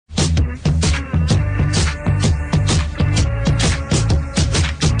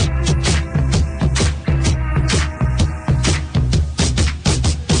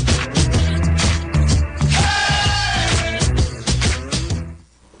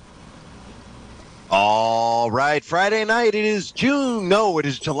All right, Friday night. It is it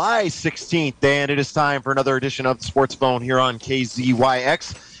is July 16th, and it is time for another edition of the Sports Phone here on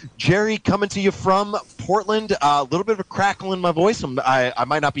KZYX. Jerry coming to you from Portland. A little bit of a crackle in my voice. I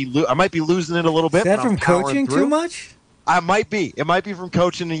might be losing it a little bit. Is that from coaching too much? I might be. It might be from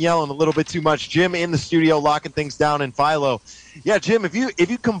coaching and yelling a little bit too much. Jim in the studio locking things down in Philo. Yeah, Jim, if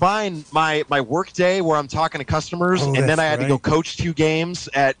you combine my work day where I'm talking to customers and then I had to go coach 2 games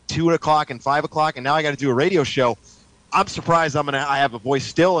at 2 o'clock and 5 o'clock, and now I got to do a radio show, I'm surprised I have a voice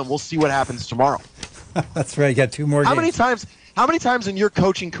still, and we'll see what happens tomorrow. That's right. You got 2 more games. How many times in your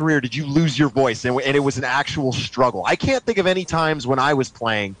coaching career did you lose your voice and it was an actual struggle? I can't think of any times when I was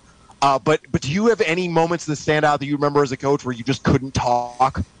playing. But do you have any moments that stand out that you remember as a coach where you just couldn't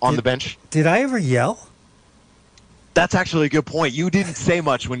talk on the bench? Did I ever yell? That's actually a good point. You didn't say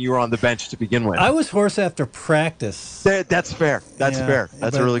much when you were on the bench to begin with. I was hoarse after practice. That's fair. That's fair.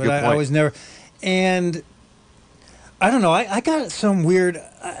 That's a really good point. I was never, and I don't know. I got some weird.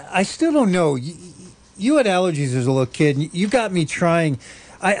 I still don't know. You had allergies as a little kid. And you got me trying.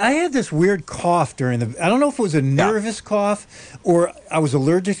 I had this weird cough during I don't know if it was a nervous cough or I was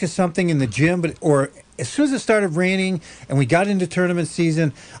allergic to something in the gym, or as soon as it started raining and we got into tournament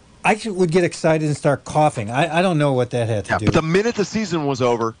season, I would get excited and start coughing. I don't know what that had to do. But the minute the season was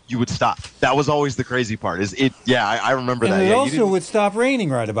over, you would stop. That was always the crazy part. I remember that. And it also would stop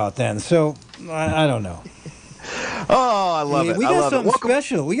raining right about then. So I don't know. Oh, I love it. We got something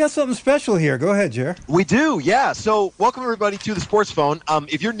special. We got something special here. Go ahead, Jer. We do, yeah. So welcome, everybody, to the Sports Phone.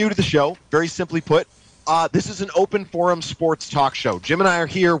 If you're new to the show, very simply put, this is an open forum sports talk show. Jim and I are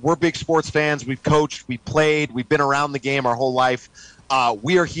here. We're big sports fans. We've coached. We've played. We've been around the game our whole life.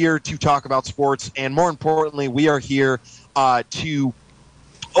 We are here to talk about sports, and more importantly, we are here to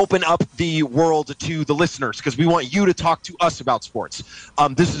open up the world to the listeners because we want you to talk to us about sports.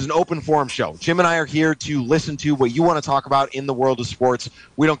 This is an open forum show. Jim and I are here to listen to what you want to talk about in the world of sports.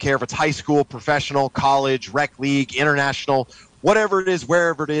 We don't care if it's high school, professional, college, rec league, international, whatever it is,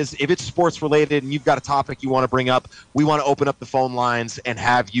 wherever it is. If it's sports related and you've got a topic you want to bring up, we want to open up the phone lines and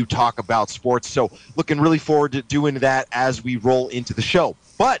have you talk about sports. So looking really forward to doing that as we roll into the show.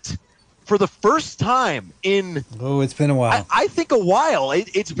 But for the first time in... it's been a while. I think a while.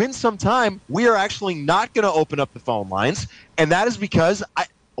 It's been some time. We are actually not going to open up the phone lines, and that is because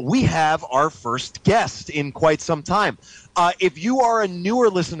we have our first guest in quite some time. If you are a newer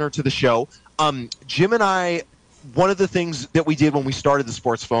listener to the show, Jim and I, one of the things that we did when we started the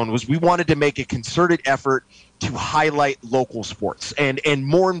Sports Phone was we wanted to make a concerted effort to highlight local sports. And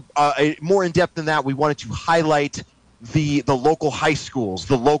more in depth than that, we wanted to highlight the local high schools,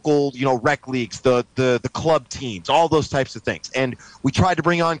 the local, rec leagues, the club teams, all those types of things. And we tried to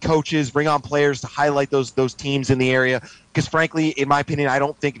bring on coaches, bring on players to highlight those teams in the area. Because frankly, in my opinion, I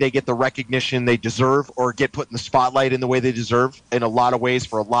don't think they get the recognition they deserve or get put in the spotlight in the way they deserve in a lot of ways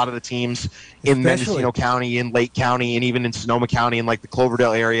for a lot of the teams in Mendocino County, in Lake County, and even in Sonoma County and like the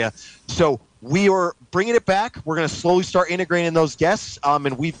Cloverdale area. So we are bringing it back. We're going to slowly start integrating those guests,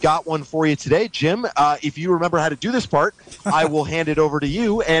 and we've got one for you today. Jim, if you remember how to do this part, I will hand it over to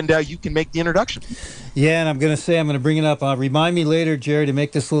you, and you can make the introduction. Yeah, and I'm going to bring it up. Remind me later, Jerry, to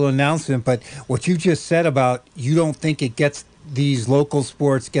make this little announcement, but what you just said about you don't think it gets these local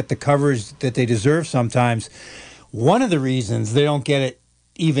sports get the coverage that they deserve sometimes, one of the reasons they don't get it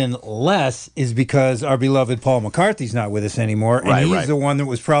even less is because our beloved Paul McCarthy's not with us anymore, and he's the one that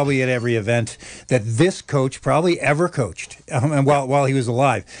was probably at every event that this coach probably ever coached while he was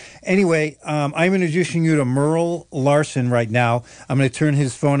alive. Anyway, I'm introducing you to Merle Larson right now. I'm going to turn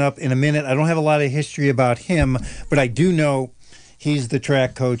his phone up in a minute. I don't have a lot of history about him, but I do know he's the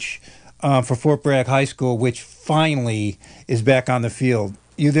track coach for Fort Bragg High School, which finally is back on the field.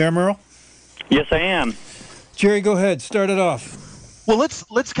 You there, Merle? Yes, I am. Jerry, go ahead. Start it off. Well,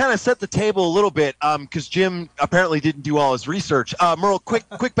 let's kind of set the table a little bit because Jim apparently didn't do all his research. Merle,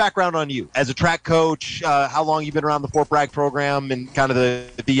 quick background on you as a track coach. How long you've been around the Fort Bragg program and kind of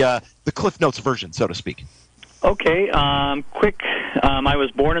the Cliff Notes version, so to speak. Okay, quick. I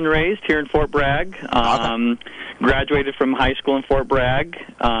was born and raised here in Fort Bragg. Graduated from high school in Fort Bragg.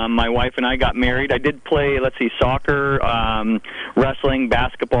 My wife and I got married. I did play, soccer, wrestling,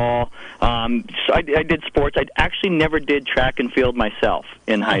 basketball. So I did sports. I actually never did track and field myself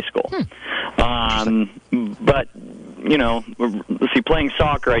in high school. But, playing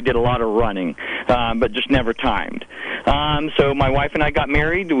soccer, I did a lot of running, but just never timed. So my wife and I got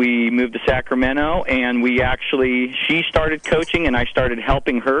married. We moved to Sacramento, and she started coaching, and I started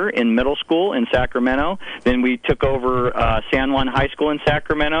helping her in middle school in Sacramento. Then we took over San Juan High School in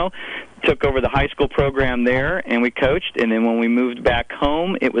Sacramento. took over the high school program there, and we coached. And then when we moved back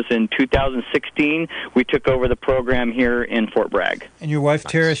home, it was in 2016, we took over the program here in Fort Bragg. And your wife,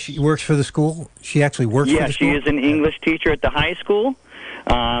 Tara, she works for the school? She actually works for the school? Yeah, she is an English teacher at the high school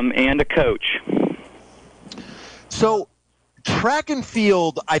and a coach. So track and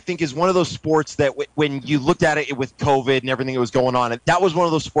field, I think, is one of those sports that when you looked at it with COVID and everything that was going on, that was one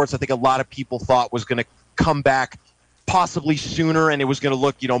of those sports I think a lot of people thought was going to come back possibly sooner, and it was going to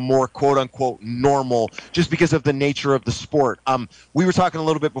look, more quote-unquote normal just because of the nature of the sport. We were talking a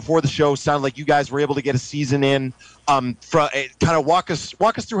little bit before the show. Sounded like you guys were able to get a season in. Kind of walk us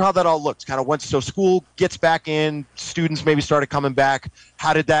through how that all looks. Kind of once school gets back in, students maybe started coming back.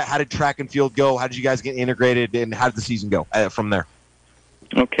 How did track and field go? How did you guys get integrated, and how did the season go from there?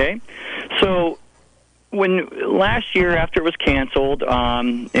 Okay, so when last year after it was canceled,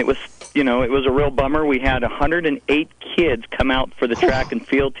 it was a real bummer. We had 108 kids come out for the track and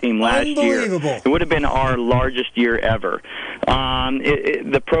field team last year. It would have been our largest year ever.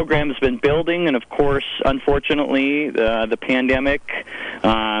 The program has been building, and of course, unfortunately, the pandemic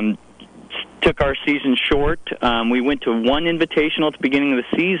took our season short. We went to one invitational at the beginning of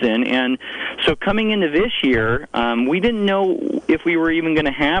the season, and so coming into this year, we didn't know if we were even going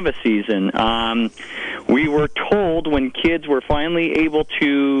to have a season. We were told when kids were finally able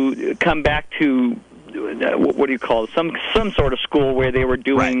to come back to what do you call it? Some sort of school where they were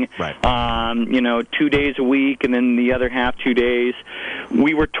doing, right. 2 days a week, and then the other half 2 days.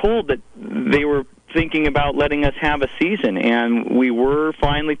 We were told that they were thinking about letting us have a season, and we were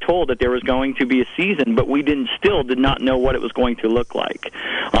finally told that there was going to be a season, but we still did not know what it was going to look like.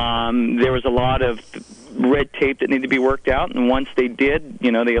 There was a lot of red tape that needed to be worked out, and once they did,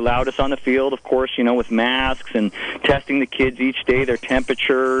 they allowed us on the field, of course, with masks and testing the kids each day, their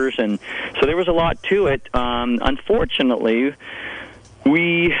temperatures, and so there was a lot to it. Unfortunately,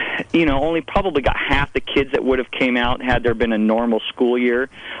 we, only probably got half the kids that would have came out had there been a normal school year.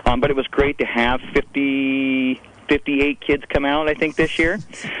 But it was great to have 58 kids come out, I think, this year,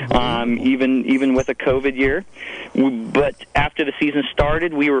 even with a COVID year. But after the season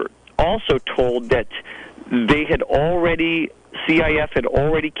started, we were also told that CIF had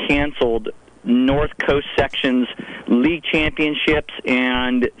already canceled North Coast Section's league championships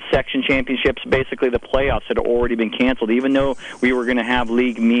and section championships. Basically, the playoffs had already been canceled, even though we were going to have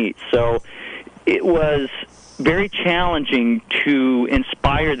league meets. So it was very challenging to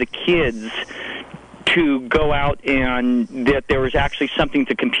inspire the kids to go out and that there was actually something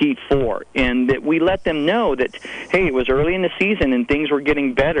to compete for, and that we let them know that, hey, it was early in the season and things were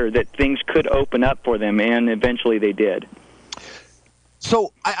getting better, that things could open up for them, and eventually they did.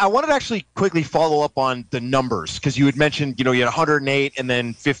 So I wanted to actually quickly follow up on the numbers, because you had mentioned, you had 108 and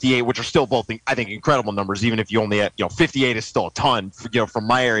then 58, which are still both, I think, incredible numbers, even if you only had, 58 is still a ton, from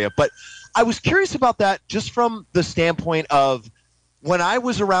my area. But I was curious about that just from the standpoint of when I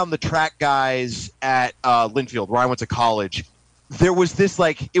was around the track guys at Linfield, where I went to college, there was this,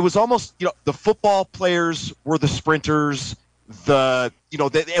 it was almost, the football players were the sprinters.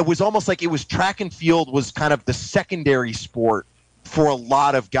 It was almost like it was track and field was kind of the secondary sport for a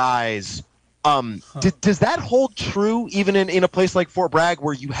lot of guys. Does that hold true even in a place like Fort Bragg,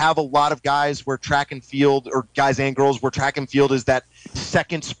 where you have a lot of guys where track and field, or guys and girls where track and field is that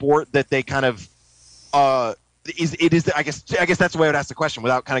second sport that they kind of I guess that's the way I would ask the question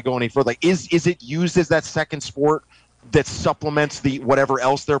without kind of going any further. Is it used as that second sport that supplements the whatever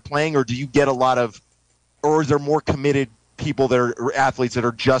else they're playing, or do you get a lot of, or is there more committed people that are athletes that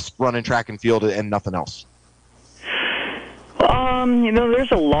are just running track and field and nothing else?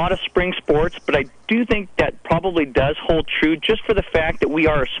 There's a lot of spring sports, but I do think that probably does hold true just for the fact that we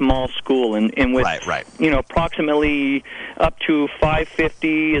are a small school, and with right. Approximately up to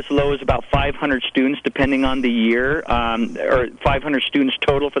 550, as low as about 500 students, depending on the year, or 500 students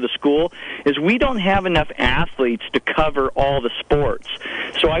total for the school, is we don't have enough athletes to cover all the sports.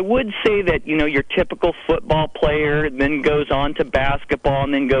 So I would say that, your typical football player then goes on to basketball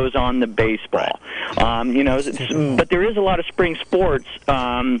and then goes on to baseball. But there is a lot of spring sports.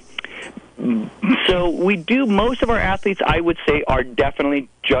 So we do, most of our athletes, I would say, are definitely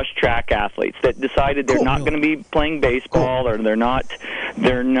just track athletes that decided they're not going to be playing baseball, or they're not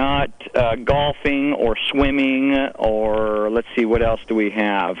golfing or swimming, or let's see, what else do we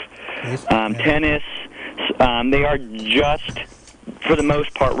have? Tennis. They are just, for the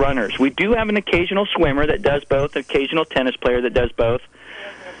most part, runners. We do have an occasional swimmer that does both, an occasional tennis player that does both,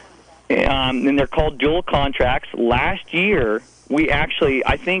 and they're called dual contracts. Last year, we actually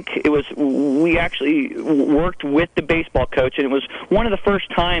worked with the baseball coach, and it was one of the first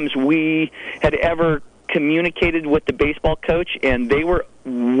times we had ever communicated with the baseball coach, and they were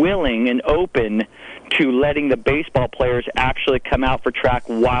willing and open to letting the baseball players actually come out for track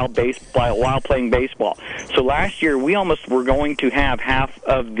while playing baseball. So last year, we almost were going to have half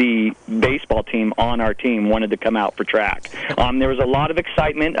of the baseball team on our team wanted to come out for track. There was a lot of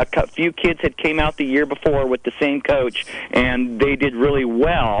excitement. A few kids had came out the year before with the same coach, and they did really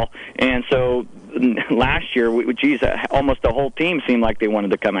well. And so last year, almost the whole team seemed like they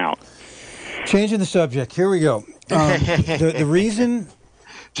wanted to come out. Changing the subject. Here we go. The reason...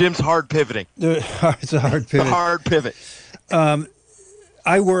 Jim's hard pivoting. It's a hard pivot. The hard pivot.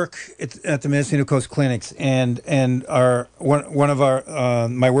 I work at the Mendocino Coast Clinics, and one of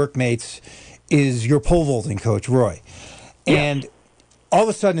my workmates is your pole vaulting coach, Roy. And all of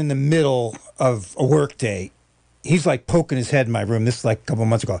a sudden, in the middle of a work day, he's like poking his head in my room. This is like a couple of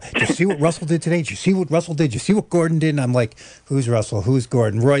months ago. Did you see what Russell did today? Did you see what Russell did? Did you see what Gordon did? And I'm like, who's Russell? Who's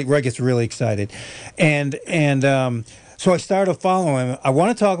Gordon? Roy gets really excited, and so I started following him. I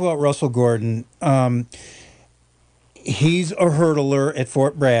want to talk about Russell Gordon. He's a hurdler at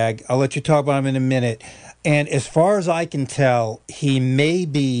Fort Bragg. I'll let you talk about him in a minute. And as far as I can tell, he may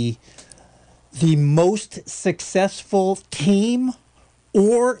be the most successful team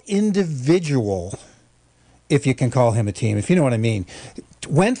or individual, if you can call him a team, if you know what I mean,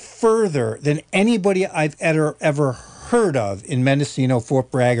 went further than anybody I've ever heard of in Mendocino, Fort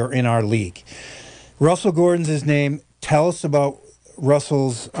Bragg, or in our league. Russell Gordon's his name. Tell us about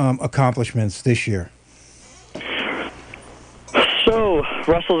Russell's accomplishments this year. So,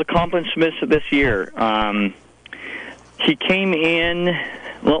 Russell's accomplishments this year. He came in,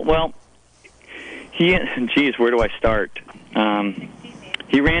 where do I start?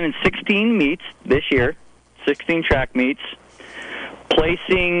 He ran in 16 meets this year, 16 track meets,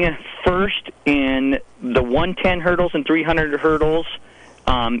 placing first in the 110 hurdles and 300 hurdles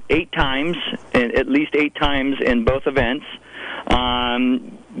 8 times, at least 8 times in both events.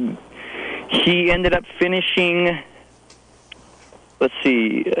 He ended up finishing, let's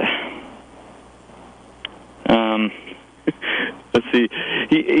see,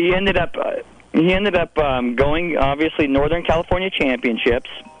 he ended up going, obviously, Northern California Championships.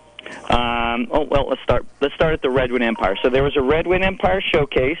 Let's start at the Redwood Empire. So there was a Redwood Empire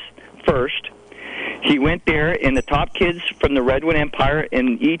showcase first. He went there, and the top kids from the Redwood Empire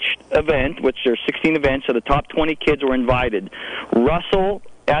in each event, which there are 16 events, so the top 20 kids were invited. Russell,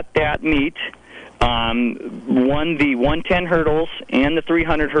 at that meet, won the 110 hurdles and the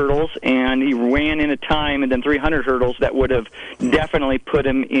 300 hurdles, and he ran in a time in the 300 hurdles that would have definitely put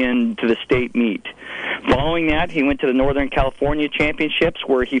him into the state meet. Following that, he went to the Northern California Championships,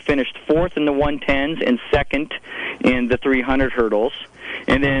 where he finished 4th in the 110s and 2nd in the 300 hurdles.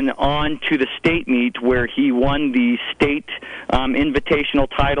 And then on to the state meet, where he won the state invitational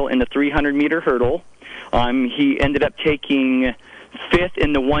title in the 300-meter hurdle. He ended up taking 5th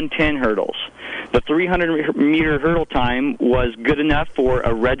in the 110 hurdles. The 300-meter hurdle time was good enough for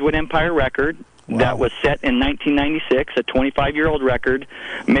a Redwood Empire record. Wow. That was set in 1996, a 25-year-old record,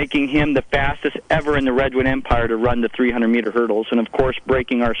 making him the fastest ever in the Redwood Empire to run the 300-meter hurdles, and, of course,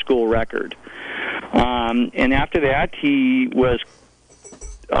 breaking our school record. And after that, he was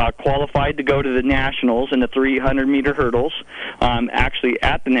qualified to go to the Nationals in the 300-meter hurdles. Actually,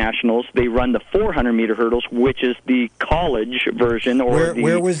 at the Nationals, they run the 400-meter hurdles, which is the college version, or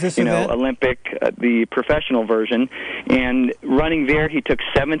where was this event? Olympic, the professional version. And running there, he took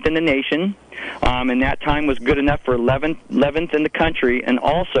 7th in the nation, and that time was good enough for 11th in the country, and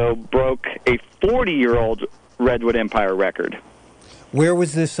also broke a 40-year-old Redwood Empire record. Where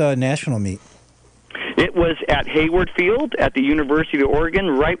was this national meet? It was at Hayward Field at the University of Oregon,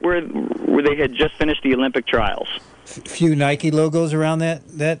 right where they had just finished the Olympic trials. Few Nike logos around that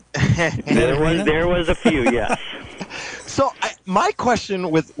there was a few, yes. So my question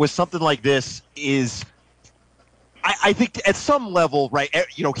with something like this is, I think at some level, right,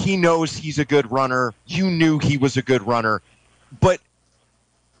 he knows he's a good runner. You knew he was a good runner. But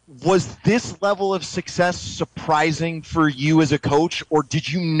was this level of success surprising for you as a coach, or did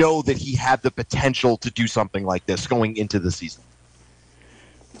you know that he had the potential to do something like this going into the season?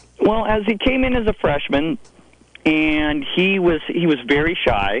 Well, as he came in as a freshman, and he was very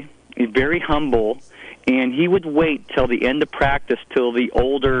shy, very humble, and he would wait till the end of practice till the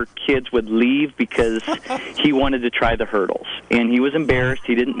older kids would leave because he wanted to try the hurdles. And he was embarrassed.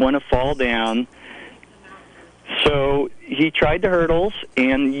 He didn't want to fall down. So he tried the hurdles,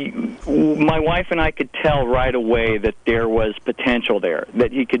 and my wife and I could tell right away that there was potential there,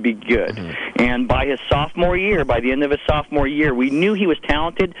 that he could be good. And by his sophomore year, by the end of his sophomore year, we knew he was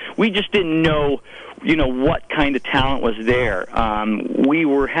talented. We just didn't know, what kind of talent was there. We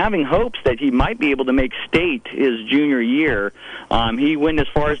were having hopes that he might be able to make state his junior year. He went as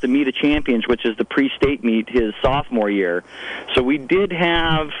far as the Meet of Champions, which is the pre-state meet, his sophomore year. So we did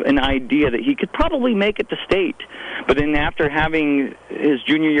have an idea that he could probably make it to state. But then after having his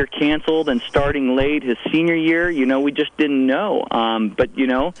junior year canceled and starting late his senior year, we just didn't know. But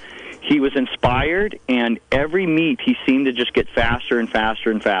he was inspired, and every meet he seemed to just get faster and faster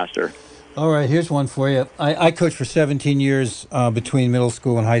and faster. All right, here's one for you. I coached for 17 years between middle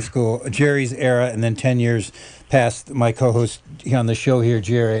school and high school, Jerry's era, and then 10 years past my co-host on the show here,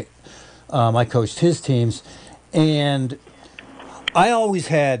 Jerry. I coached his teams, and I always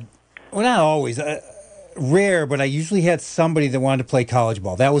had, well, not always, rare, but I usually had somebody that wanted to play college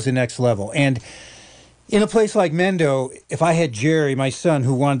ball. That was the next level. And in a place like Mendo, if I had Jerry, my son,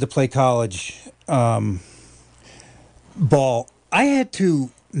 who wanted to play college ball, I had to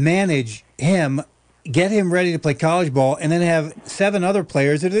manage him, get him ready to play college ball, and then have 7 other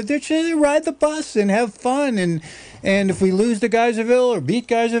players that they ride the bus and have fun. And if we lose to Geyserville or beat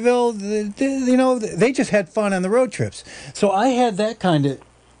Geyserville, they just had fun on the road trips. So I had that kind of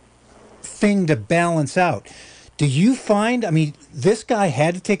thing to balance out. Do you find, this guy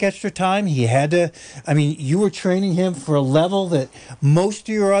had to take extra time. He had to, you were training him for a level that most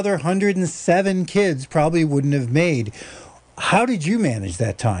of your other 107 kids probably wouldn't have made. How did you manage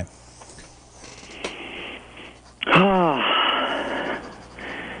that time?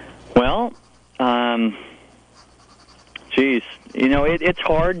 Well, it's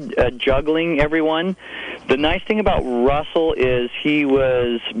hard juggling everyone. The nice thing about Russell is he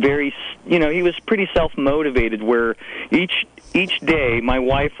was he was pretty self-motivated, where each day my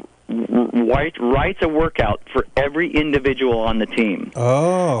wife writes a workout for every individual on the team.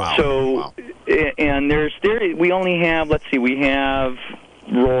 Oh. Wow. So, and we only have, we have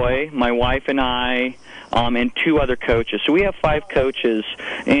Roy, my wife and I, and 2 other coaches. So we have 5 coaches,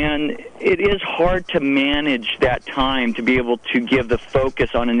 and it is hard to manage that time to be able to give the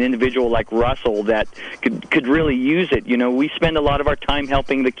focus on an individual like Russell that could really use it. We spend a lot of our time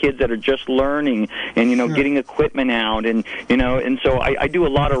helping the kids that are just learning and, Sure. getting equipment out, and, and so I do a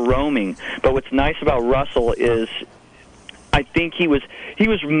lot of roaming. But what's nice about Russell is I think he was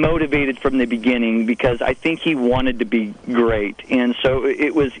motivated from the beginning, because I think he wanted to be great, and so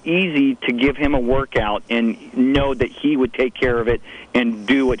it was easy to give him a workout and know that he would take care of it and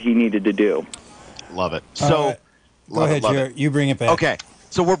do what he needed to do. Love it. So, go ahead, Jared. You bring it back. Okay,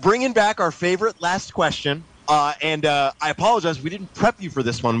 so we're bringing back our favorite last question, and I apologize, we didn't prep you for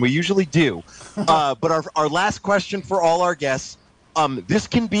this one. We usually do, but our last question for all our guests. This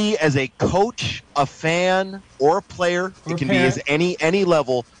can be as a coach, a fan, or a player. It can be as any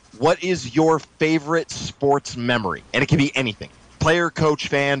level. What is your favorite sports memory? And it can be anything. Player, coach,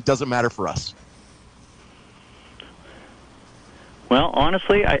 fan, doesn't matter for us. Well,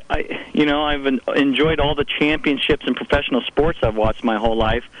 honestly, I've enjoyed all the championships in professional sports I've watched my whole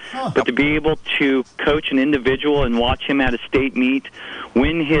life. But to be able to coach an individual and watch him at a state meet,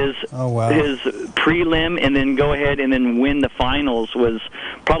 win his prelim, and then go ahead and then win the finals was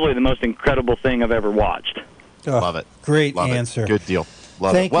probably the most incredible thing I've ever watched. Love it. Great Love answer. It. Good deal.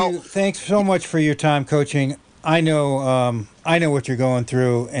 Love Thank it. you. Thanks so much for your time coaching. I know what you're going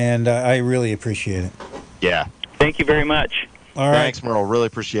through, and I really appreciate it. Yeah. Thank you very much. All right. Thanks, Merle. Really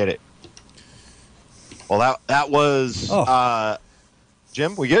appreciate it. Well, that was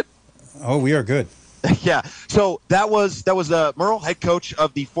Jim. We good? Oh, we are good. Yeah. So that was Merle, head coach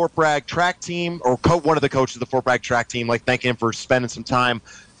of the Fort Bragg track team, or one of the coaches of the Fort Bragg track team. Thanking him for spending some time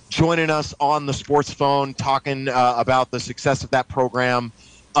joining us on the sports phone, talking about the success of that program.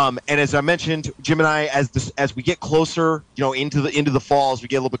 And as I mentioned, Jim and I, as we get closer, into the fall, as we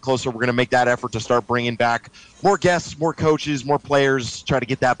get a little bit closer, we're going to make that effort to start bringing back more guests, more coaches, more players, try to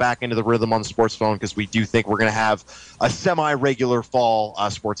get that back into the rhythm on the sports phone, because we do think we're going to have a semi-regular fall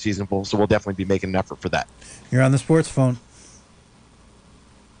sports season. So we'll definitely be making an effort for that. You're on the sports phone.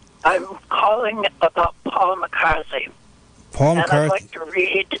 I'm calling about Paul McCarthy. Paul And McCarthy. I'd like to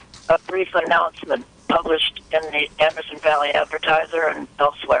read a brief announcement published in the Anderson Valley Advertiser and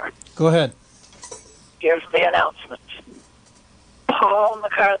elsewhere. Go ahead. Here's the announcement. Paul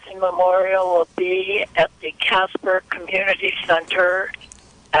McCarthy Memorial will be at the Casper Community Center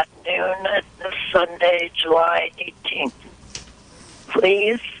at noon this Sunday, July 18th.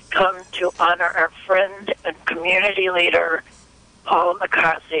 Please come to honor our friend and community leader, Paul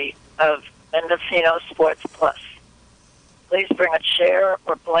McCarthy of Mendocino Sports Plus. Please bring a chair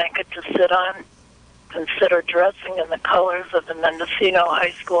or blanket to sit on. Consider dressing in the colors of the Mendocino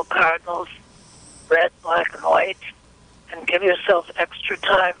High School Cardinals, red, black, and white, and give yourself extra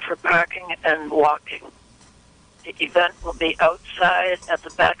time for parking and walking. The event will be outside at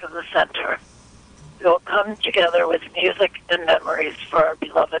the back of the center. We will come together with music and memories for our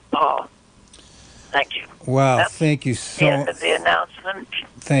beloved Paul. Thank you. Wow, That's thank you the so end of the announcement.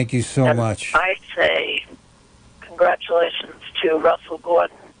 Thank you so And much. I say congratulations to Russell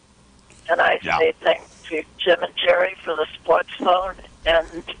Gordon, and I say thanks to Jim and Jerry for the sports phone, and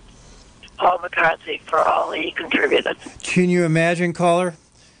Paul McCarthy for all he contributed. Can you imagine, caller?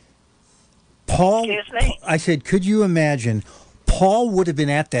 Paul, Excuse me? I said, could you imagine? Paul would have been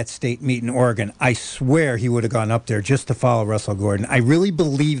at that state meet in Oregon. I swear he would have gone up there just to follow Russell Gordon. I really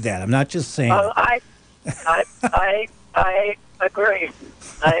believe that. I'm not just saying. I agree.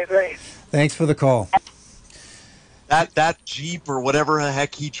 I agree. Thanks for the call. That Jeep or whatever the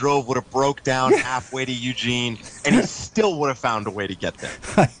heck he drove would have broke down halfway to Eugene, and he still would have found a way to get there.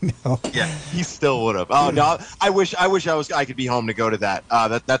 I know. Yeah, he still would have. Oh no, I wish I could be home to go to that.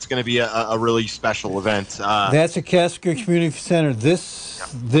 That's going to be a really special event. That's at Casper Community Center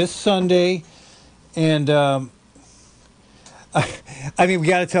this Sunday, and I mean, we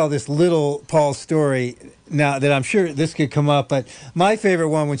got to tell this little Paul story now that I'm sure this could come up. But my favorite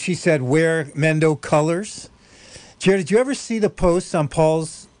one when she said, "Wear Mendo colors." Jared, did you ever see the posts on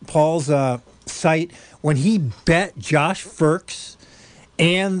Paul's site when he bet Josh Ferks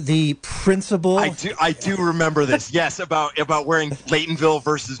and the principal? I do remember this. Yes, about wearing Laytonville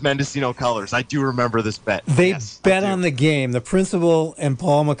versus Mendocino colors. I do remember this bet. They bet on the game, the principal and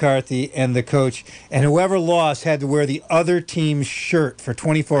Paul McCarthy and the coach, and whoever lost had to wear the other team's shirt for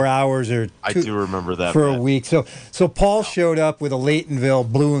 24 hours or I do remember that for bet. a week. So Paul showed up with a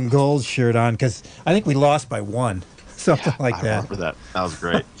Laytonville blue and gold shirt on because I think we lost by 1. Something like that. I remember that. That was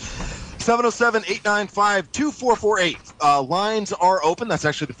great. 707-895-2448. Lines are open. That's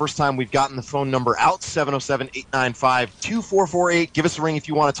actually the first time we've gotten the phone number out. 707-895-2448. Give us a ring if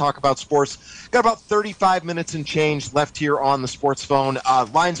you want to talk about sports. Got about 35 minutes and change left here on the sports phone.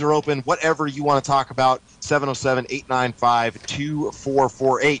 Lines are open. Whatever you want to talk about.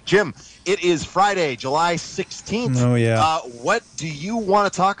 707-895-2448. Jim, it is Friday, July 16th. Oh, yeah. What do you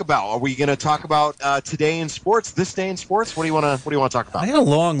want to talk about? Are we going to talk about today in sports, this day in sports? What do you want to talk about? I had a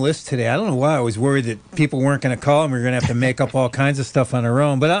long list today. I don't know why I was worried that people weren't going to call and we were going to have to make up all kinds of stuff on our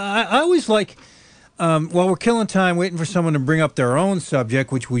own. But I always like, while we're killing time waiting for someone to bring up their own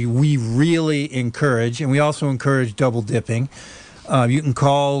subject, which we really encourage, and we also encourage double dipping. You can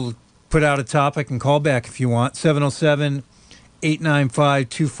call, put out a topic, and call back if you want.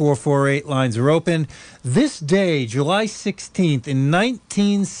 707-895-2448. Lines are open. This day, July 16th in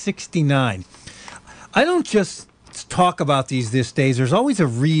 1969. I don't just talk about these days. There's always a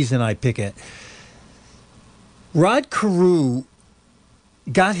reason I pick it. Rod Carew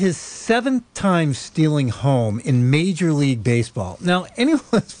got his 7th time stealing home in Major League Baseball. Now, anyone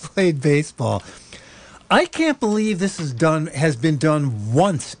who's played baseball, I can't believe this has been done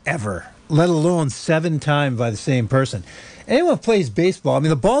once ever, let alone 7 times by the same person. Anyone who plays baseball, I mean,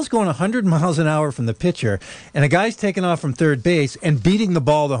 the ball's going 100 miles an hour from the pitcher, and a guy's taking off from third base and beating the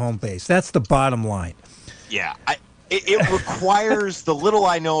ball to home base. That's the bottom line. Yeah, it requires, the little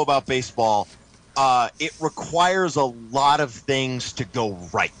I know about baseball, it requires a lot of things to go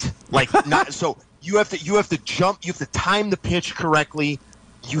right. So you have to jump, you have to time the pitch correctly.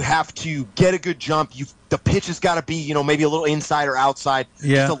 You have to get a good jump. The pitch has got to be, maybe a little inside or outside.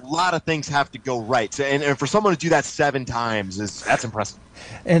 Yeah. Just a lot of things have to go right. So, and for someone to do that 7 times that's impressive.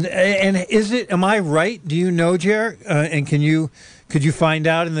 And is it? Am I right? Do you know, Jer? And could you find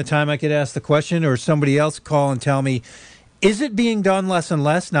out in the time I could ask the question, or somebody else call and tell me? Is it being done less and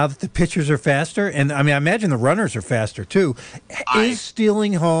less now that the pitchers are faster? And I mean, I imagine the runners are faster too. Is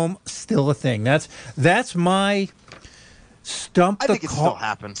stealing home still a thing? That's my stump. I think it still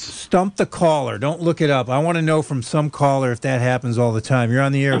happens. Stump the caller. Don't look it up. I want to know from some caller if that happens all the time. You're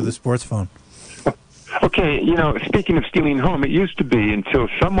on the air with the sports phone. Okay, speaking of stealing home, it used to be until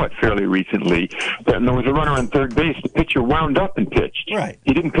somewhat fairly recently that when there was a runner on third base, the pitcher wound up and pitched. Right.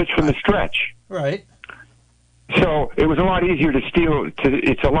 He didn't pitch from the stretch. Right. So it was a lot easier to steal.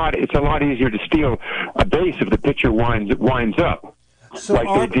 It's a lot easier to steal a base if the pitcher winds up, So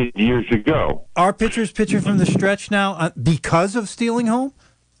like they did years ago. Are pitchers pitching from the stretch now because of stealing home?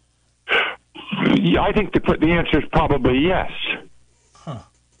 I think the answer is probably yes. Huh.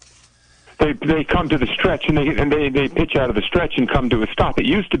 They come to the stretch and they pitch out of the stretch and come to a stop. It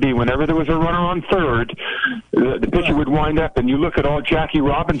used to be whenever there was a runner on third, the pitcher would wind up, and you look at all Jackie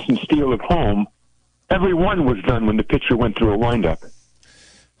Robinson's steal of home. every one was done when the pitcher went through a windup.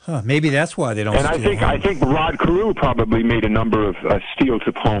 Huh, maybe that's why they don't. And I think Rod Carew probably made a number of steals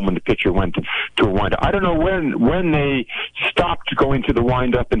of home when the pitcher went to a windup. I don't know when they stopped going to the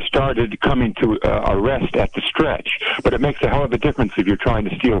windup and started coming to a rest at the stretch, but it makes a hell of a difference if you're trying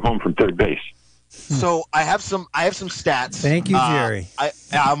to steal home from third base. So I have some stats. Thank you, Jerry.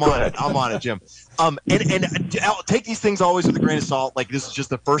 I'm on it, Jim. And I'll take these things always with a grain of salt. Like, this is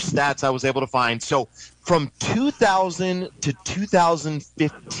just the first stats I was able to find. So from 2000 to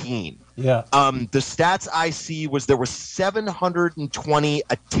 2015, yeah. The stats I see was there were 720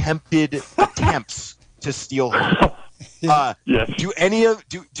 attempts to steal home. Yes. Do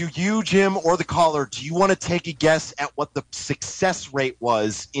you, Jim, or the caller, do you want to take a guess at what the success rate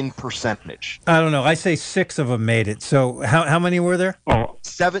was in percentage? I don't know. I say 6 of them made it. So how many were there? Oh,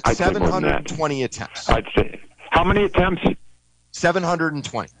 720 attempts. I'd say. How many attempts?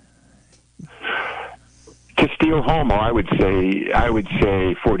 720. To steal home, I would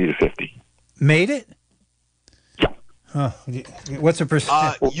say 40 to 50. Made it? Yeah. Huh. What's a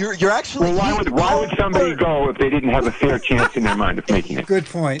percent? You're actually. Well, why would somebody go if they didn't have a fair chance in their mind of making it? Good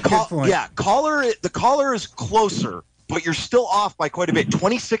point. Yeah, the caller is closer, but you're still off by quite a bit.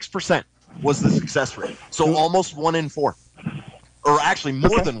 26% was the success rate, so almost 1 in 4, or actually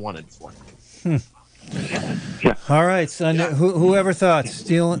more than 1 in 4. Yeah. All right, so whoever thought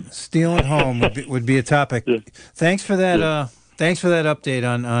stealing home would be a topic. Yeah. Thanks for that. Thanks for that update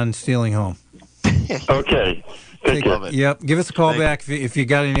on stealing home. Okay. Take care. Yep. Give us a call back if you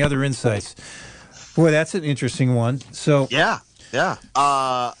got any other insights. Boy, that's an interesting one. So yeah.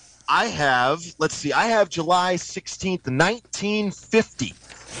 I have July 16th, 1950.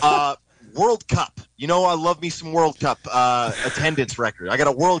 World Cup. You know, I love me some World Cup attendance record. I got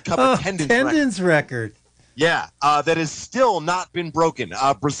a World Cup attendance record. Yeah, that has still not been broken.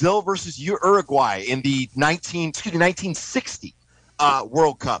 Brazil versus Uruguay in the 1960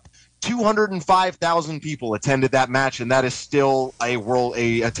 World Cup. 205,000 people attended that match, and that is still a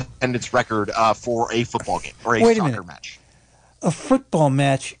attendance record for a football game or a soccer match. A football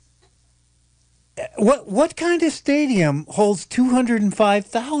match. What kind of stadium holds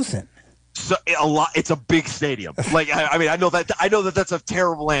 205,000? So a lot. It's a big stadium. Like I mean, I know that that's a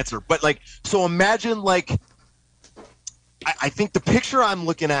terrible answer, but like, so imagine like. I think the picture I'm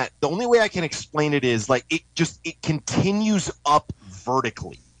looking at, the only way I can explain it is like it continues up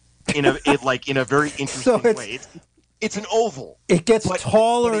vertically in a very interesting way. It's an oval. It gets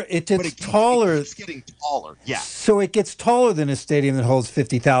taller. It gets taller. It's getting taller. Yeah. So it gets taller than a stadium that holds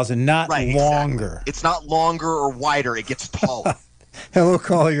 50,000, not longer. Exactly. It's not longer or wider. It gets taller. Hello,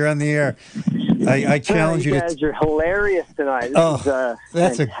 caller. You're on the air. I challenge you. You guys are hilarious tonight.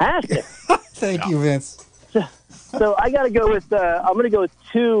 This is fantastic. Thank you, Vince. So I got to go with. I'm going to go with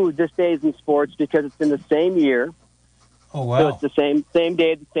 2 this days in sports because it's in the same year. Oh wow! So it's the same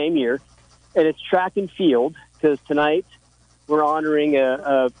day, the same year, and it's track and field because tonight we're honoring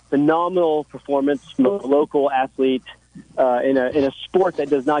a phenomenal performance from a local athlete in a sport that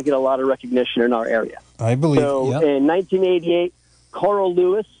does not get a lot of recognition in our area. I believe. So in 1988, Carl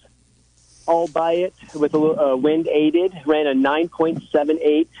Lewis, all by it with a wind aided, ran a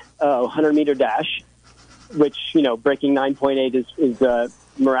 9.78 100-meter dash, which, you know, breaking 9.8 is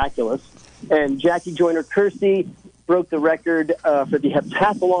miraculous. And Jackie Joyner-Kersee broke the record for the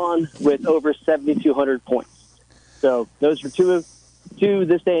heptathlon with over 7,200 points. So those are two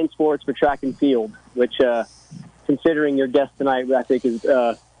this day in sports for track and field, which, considering your guest tonight, I think is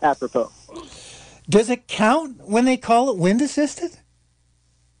apropos. Does it count when they call it wind assisted?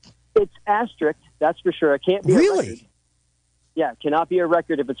 It's asterisk, that's for sure. It can't be a record. Yeah, it cannot be a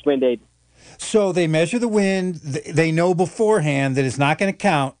record if it's wind aided. So they measure the wind. They know beforehand that it's not going to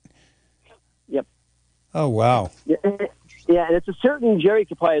count. Yep. Oh, wow. Yeah, and it's a certain, Jerry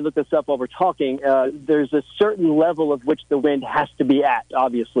could probably look this up while we're talking, there's a certain level of which the wind has to be at,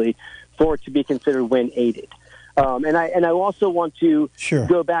 obviously, for it to be considered wind aided. And I also want to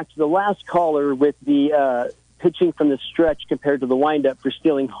go back to the last caller with the pitching from the stretch compared to the windup for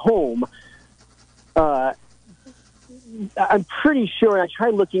stealing home. I'm pretty sure, and I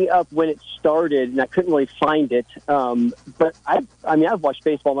tried looking up when it started, and I couldn't really find it. But I've watched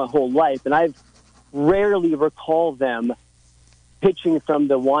baseball my whole life, and I've rarely recall them pitching from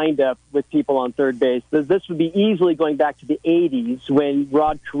the windup with people on third base. This would be easily going back to the 80s when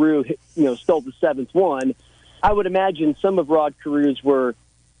Rod Carew, stole the 7th one. I would imagine some of Rod Carew's were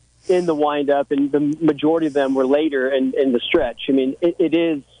in the windup, and the majority of them were later in the stretch. I mean, it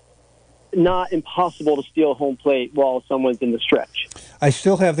is not impossible to steal home plate while someone's in the stretch. I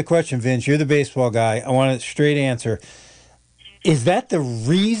still have the question, Vince. You're the baseball guy. I want a straight answer. Is that the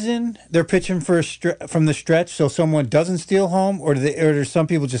reason they're pitching from the stretch so someone doesn't steal home, or do some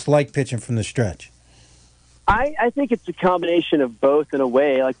people just like pitching from the stretch? I think it's a combination of both in a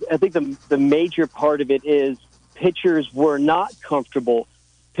way. Like, I think the major part of it is pitchers were not comfortable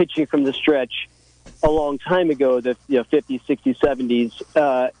pitching from the stretch a long time ago, the 50s, 60s,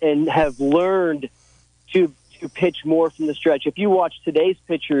 70s, and have learned to pitch more from the stretch. If you watch today's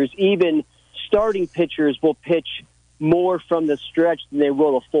pitchers, even starting pitchers will pitch more from the stretch than they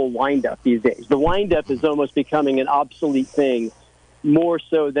will a full windup these days. The windup is almost becoming an obsolete thing, more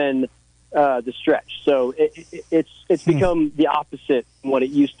so than the stretch. So it's become the opposite from what it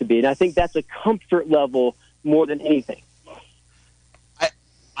used to be, and I think that's a comfort level more than anything.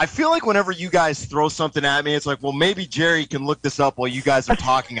 I feel like whenever you guys throw something at me, it's like, well, maybe Jerry can look this up while you guys are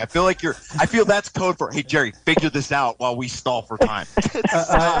talking. I feel that's code for, hey, Jerry, figure this out while we stall for time.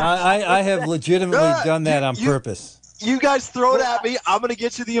 I have legitimately done that on purpose. You guys throw it at me. I'm going to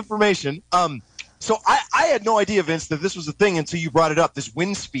get you the information. So I had no idea, Vince, that this was a thing until you brought it up, this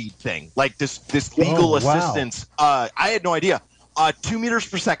wind speed thing, like this legal assistance. I had no idea. 2 meters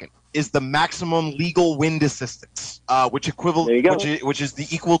per second is the maximum legal wind assistance, which is the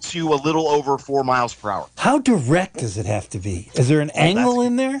equal to a little over 4 miles per hour. How direct does it have to be? Is there an angle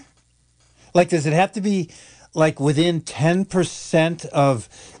in there? Like, does it have to be like within 10% of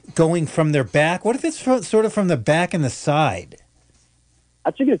going from their back? What if it's sort of from the back and the side?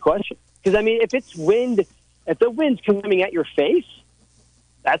 That's a good question. Because, I mean, if the wind's coming at your face,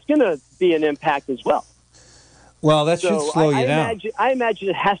 that's going to be an impact as well. Well, that should slow you down. I imagine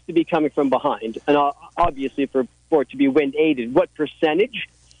it has to be coming from behind, and obviously for it to be wind aided. What percentage?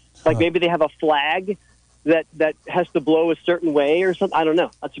 Like maybe they have a flag that has to blow a certain way or something. I don't know.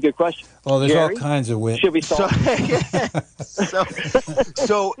 That's a good question. Oh, there's Jerry, all kinds of wind. Should we solve?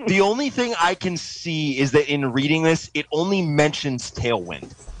 So the only thing I can see is that in reading this, it only mentions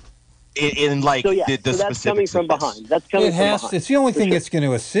tailwind. The so that's coming from behind. That's coming from behind. It's the only thing that's going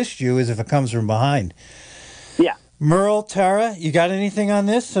to assist you is if it comes from behind. Yeah. Merle, Tara, you got anything on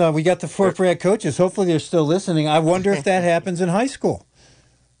this? We got the Fort Bragg coaches. Hopefully they're still listening. I wonder if that happens in high school.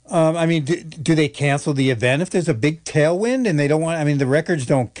 I mean, do they cancel the event if there's a big tailwind and they don't want? I mean, the records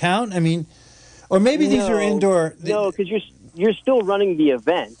don't count. I mean, or maybe these are indoor. No, because you're still running the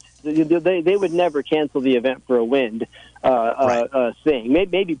event. They would never cancel the event for a wind thing.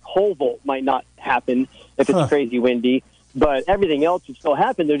 Maybe pole vault might not happen if it's crazy windy, but everything else would still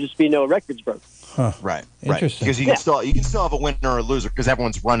happen. There'd just be no records broken. Huh. Right. Interesting. Because you can still have a winner or a loser because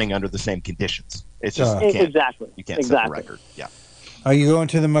everyone's running under the same conditions. It's just exactly. You can't set the record. Yeah. Are you going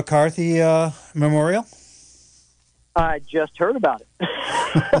to the McCarthy Memorial? I just heard about it.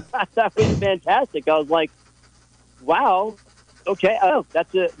 That was fantastic. I was like, wow. Okay. Oh,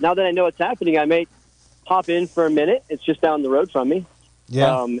 that's it. Now that I know what's happening, I may pop in for a minute. It's just down the road from me.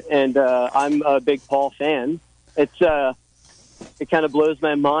 Yeah. And I'm a big Paul fan. It kind of blows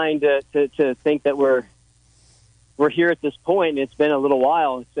my mind to think that we're here at this point. It's been a little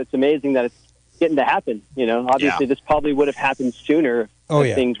while. It's amazing that it's getting to happen. You know, obviously this probably would have happened sooner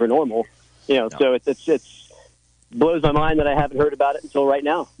if things were normal. You know, so it's blows my mind that I haven't heard about it until right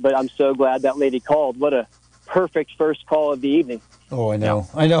now. But I'm so glad that lady called. What a perfect first call of the evening. Oh, I know.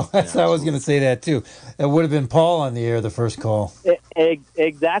 I know. I was going to say that, too. It would have been Paul on the air, the first call.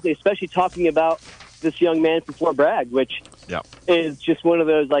 Exactly, especially talking about this young man from Fort Bragg, which is just one of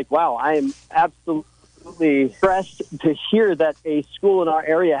those, like, wow, I am absolutely impressed to hear that a school in our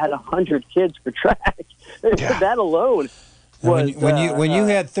area had 100 kids for track. Yeah. That alone was... When you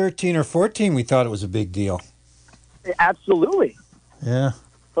had 13 or 14, we thought it was a big deal. Absolutely. Yeah.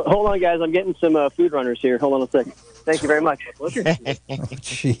 Hold on, guys. I'm getting some food runners here. Hold on a second. Thank you very much. Oh,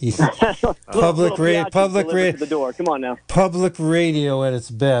 jeez. Public radio. The door. Come on now. Public radio at its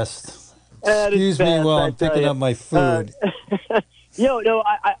best. Excuse me while I'm picking up my food.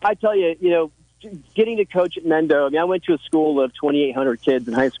 I tell you, getting to coach at Mendo. I mean, I went to a school of 2,800 kids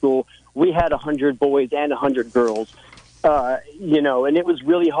in high school. We had 100 boys and 100 girls. And it was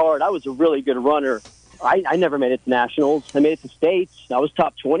really hard. I was a really good runner. I never made it to nationals. I made it to states. I was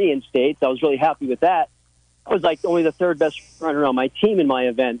top 20 in states. I was really happy with that. I was like only the third best runner on my team in my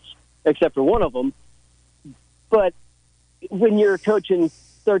events, except for one of them. But when you're coaching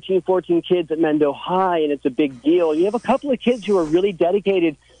 13, 14 kids at Mendo High and it's a big deal, you have a couple of kids who are really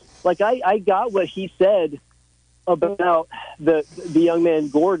dedicated. Like I got what he said about the young man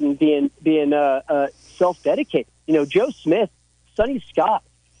Gordon being self-dedicated. Joe Smith, Sonny Scott.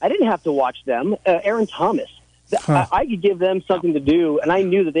 I didn't have to watch them. Aaron Thomas. I could give them something to do, and I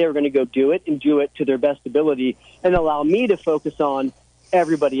knew that they were going to go do it and do it to their best ability and allow me to focus on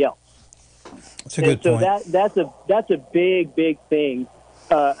everybody else. That's a good point. So that's a big thing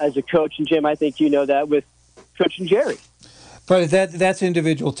as a coach. And Jim, I think you know that with coaching Jerry. But that's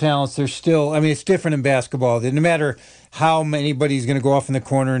individual talents. There's still, I mean, it's different in basketball. No matter how anybody's going to go off in the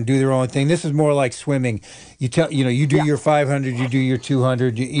corner and do their own thing. This is more like swimming. You do your 500, you do your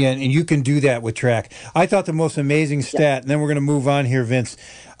 200, and you can do that with track. I thought the most amazing stat, and then we're going to move on here, Vince.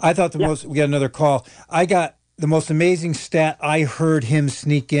 I thought we got another call. I got the most amazing stat I heard him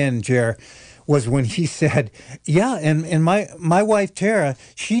sneak in, Jer, was when he said, and my wife, Tara,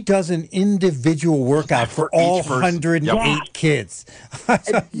 she does an individual workout for all 108 kids.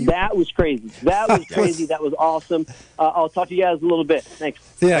 That was crazy. That was crazy. That was awesome. I'll talk to you guys in a little bit. Thanks.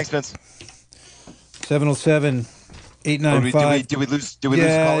 Yeah. Thanks, Vince. 707-895. Did we lose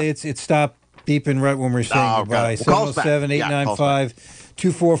call? It stopped beeping right when we were saying goodbye.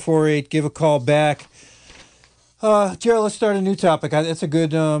 707-895-2448. Give a call back. Gerald, let's start a new topic. That's a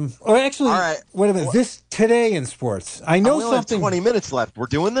good. All right. Wait a minute. This today in sports, I know something. We only have 20 minutes left. We're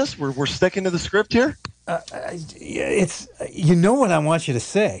doing this. We're sticking to the script here. It's what I want you to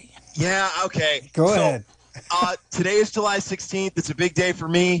say. Yeah. Okay. Go ahead. Today is July 16th. It's a big day for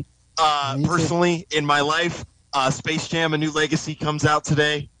me personally in my life. Space Jam: A New Legacy comes out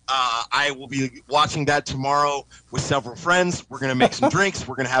today. I will be watching that tomorrow with several friends. We're going to make some drinks.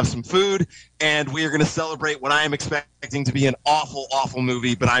 We're going to have some food. And we are going to celebrate what I am expecting to be an awful, awful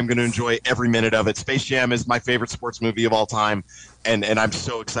movie, but I'm going to enjoy every minute of it. Space Jam is my favorite sports movie of all time, and I'm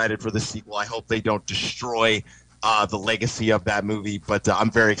so excited for the sequel. I hope they don't destroy the legacy of that movie, but I'm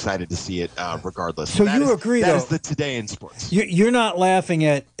very excited to see it regardless. So you agree, though? That is the today in sports. You're not laughing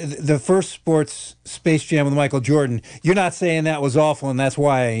at the first sports Space Jam with Michael Jordan. You're not saying that was awful and that's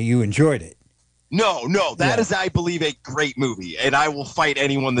why you enjoyed it. No, that is, I believe, a great movie, and I will fight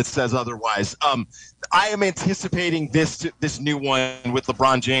anyone that says otherwise. I am anticipating this new one with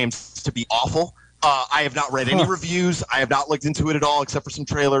LeBron James to be awful. I have not read any reviews. I have not looked into it at all except for some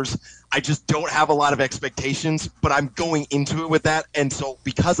trailers. I just don't have a lot of expectations, but I'm going into it with that. And so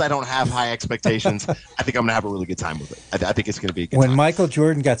because I don't have high expectations, I think I'm going to have a really good time with it. I think it's going to be a good time. When Michael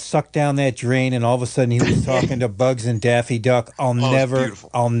Jordan got sucked down that drain and all of a sudden he was talking to Bugs and Daffy Duck, I'll never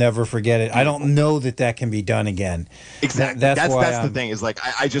forget it. I don't know that can be done again. Exactly. That's the thing is like,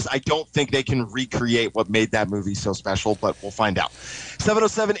 I don't think they can recreate what made that movie so special, but we'll find out.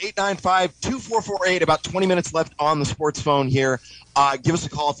 707-895-2448, about 20 minutes left on the sports phone here. Give us a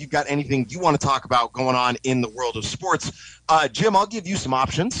call if you've got anything you want to talk about going on in the world of sports. Jim, I'll give you some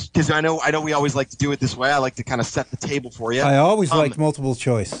options because I know we always like to do it this way. I like to kind of set the table for you. I always liked multiple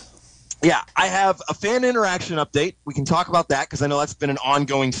choice. Yeah, I have a fan interaction update. We can talk about that because I know that's been an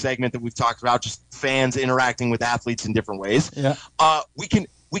ongoing segment that we've talked about, just fans interacting with athletes in different ways. Yeah. We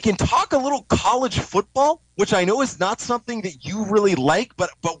can talk a little college football, which I know is not something that you really like, but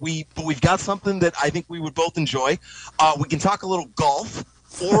we've got something that I think we would both enjoy. We can talk a little golf,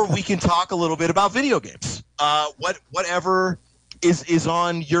 or we can talk a little bit about video games. Whatever is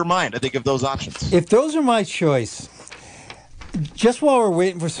on your mind. I think of those options. If those are my choice, just while we're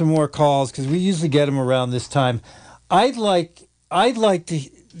waiting for some more calls, because we usually get them around this time, I'd like to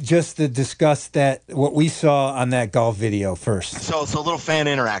just to discuss what we saw on that golf video first. So a little fan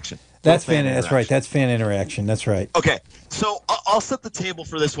interaction. That's right. That's fan interaction. That's right. Okay. So I'll set the table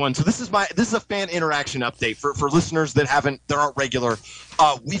for this one. So this is a fan interaction update for listeners that aren't regular.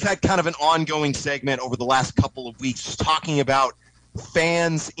 We've had kind of an ongoing segment over the last couple of weeks just talking about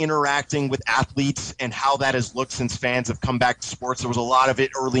fans interacting with athletes and how that has looked since fans have come back to sports. There was a lot of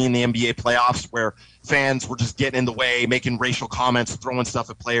it early in the NBA playoffs where fans were just getting in the way, making racial comments, throwing stuff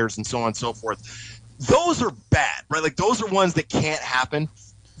at players, and so on and so forth. Those are bad, right? Like, those are ones that can't happen.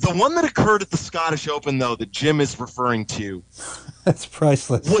 The one that occurred at the Scottish Open, though, that Jim is referring to, that's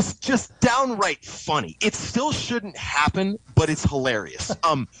priceless, was just downright funny. It still shouldn't happen, but it's hilarious.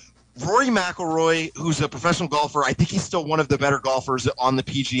 Rory McIlroy, who's a professional golfer, I think he's still one of the better golfers on the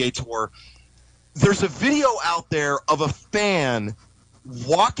PGA Tour. There's a video out there of a fan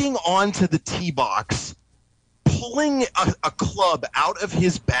walking onto the tee box, pulling a club out of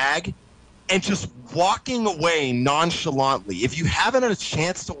his bag, and just walking away nonchalantly. If you haven't had a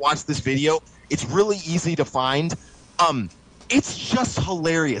chance to watch this video, it's really easy to find. It's just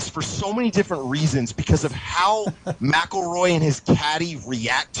hilarious for so many different reasons because of how McIlroy and his caddy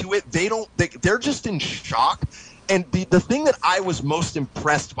react to it. They're just in shock. And the thing that I was most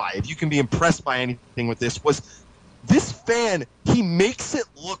impressed by, if you can be impressed by anything with this, was this fan, he makes it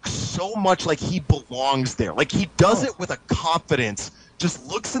look so much like he belongs there. Like, he does it with a confidence, just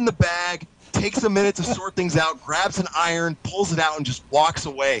looks in the bag, takes a minute to sort things out, grabs an iron, pulls it out, and just walks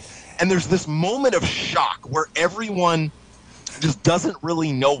away. And there's this moment of shock where everyone just doesn't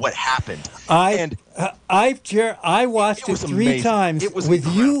really know what happened. I watched it was 3 amazing. times It was with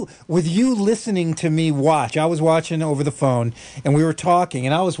incredible. you listening to me watch. I was watching over the phone, and we were talking,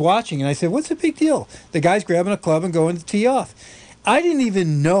 and I was watching, and I said, "What's the big deal? The guy's grabbing a club and going to tee off." I didn't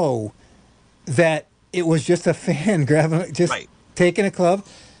even know that it was just a fan grabbing, just Right. taking a club.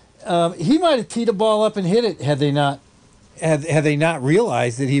 He might have teed a ball up and hit it had they not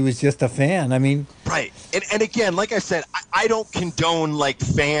realized that he was just a fan. I mean, Right. And again, like I said, I don't condone like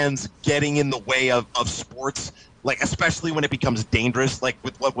fans getting in the way of sports, like especially when it becomes dangerous, like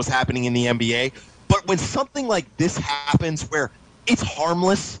with what was happening in the NBA. But when something like this happens where it's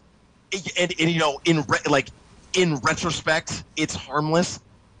harmless, and you know, in retrospect, it's harmless,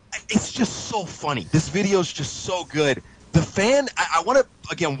 it's just so funny. This video is just so good. The fan, I want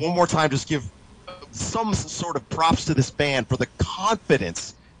to, again, one more time, just give some sort of props to this fan for the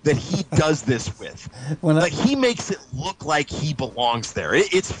confidence that he does this with. He makes it look like he belongs there.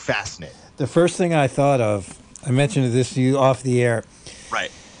 It's fascinating. the first thing I thought of, I mentioned this to you off the air,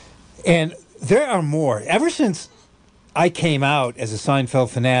 Right. and there are more. Ever since I came out as a Seinfeld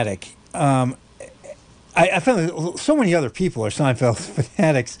fanatic, I found that so many other people are Seinfeld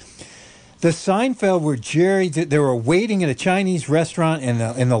fanatics. The Seinfeld where Jerry, they were waiting at a Chinese restaurant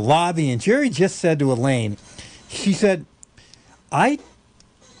in the lobby, and Jerry just said to Elaine, she said, "I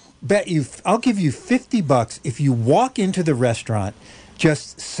bet you, I'll give you $50 if you walk into the restaurant,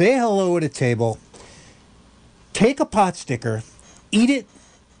 just say hello at a table, take a pot sticker, eat it,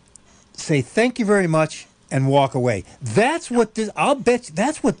 say thank you very much, and walk away." That's what this. I'll bet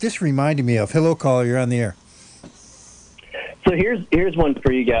that's what this reminded me of. Hello, caller. You're on the air. So here's one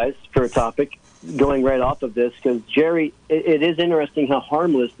for you guys for a topic going right off of this, because Jerry, it is interesting how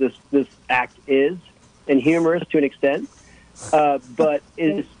harmless this act is and humorous to an extent, but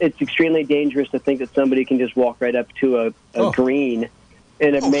it's extremely dangerous to think that somebody can just walk right up to a green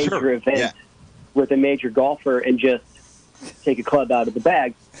in a major event with a major golfer and just take a club out of the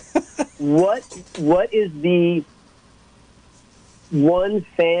bag. What is the one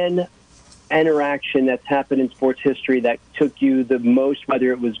fan interaction that's happened in sports history that took you the most,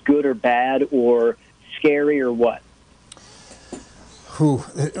 whether it was good or bad or scary or what?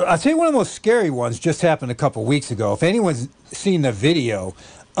 I'll tell you, one of the most scary ones just happened a couple weeks ago. If anyone's seen the video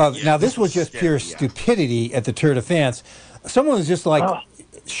of, now this was just pure stupidity at the Tour de France. Someone was just like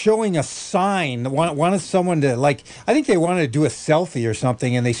showing a sign, wanted someone to, like, I think they wanted to do a selfie or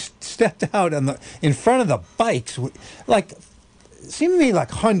something, and they stepped out in front of the bikes, like, seemed to me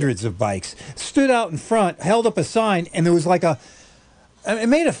like hundreds of bikes, stood out in front, held up a sign, and there was like it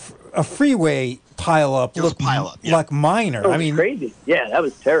made a freeway pile up look like minor. I mean, crazy. Yeah, that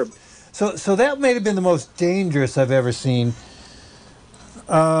was terrible. So that may have been the most dangerous I've ever seen.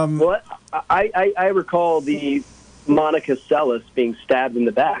 Well, I recall the Monica Seles being stabbed in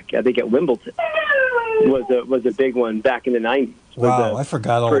the back. I think at Wimbledon was a big one back in the 90s. Wow, I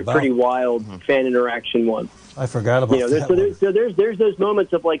forgot all about. Pretty wild fan interaction one. I forgot about that. So there's those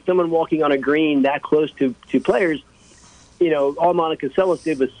moments of like someone walking on a green that close to players. You know, all Monica Seles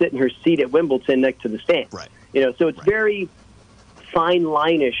did was sit in her seat at Wimbledon next to the stand. Right. You know, so it's very fine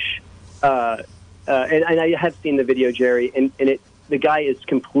line-ish. And I have seen the video, Jerry, and the guy is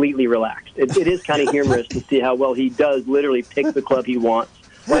completely relaxed. It is kind of humorous to see how well he does literally pick the club he wants,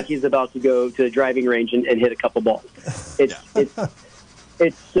 like he's about to go to the driving range and hit a couple balls.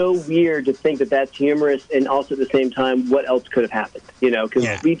 It's so weird to think that that's humorous, and also at the same time, what else could have happened? You know,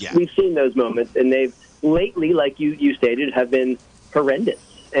 because we've seen those moments, and they've lately, like you stated, have been horrendous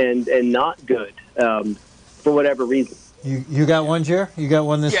and not good for whatever reason. You got one, Jer? You got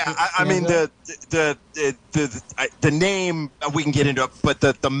one this? Yeah, I mean the name we can get into, but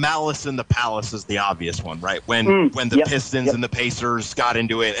the Malice in the Palace is the obvious one, right? When the Pistons and the Pacers got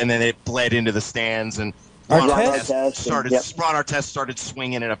into it, and then it bled into the stands, and Ron Artest started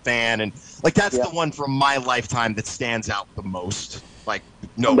swinging at a fan, and like that's the one from my lifetime that stands out the most. Like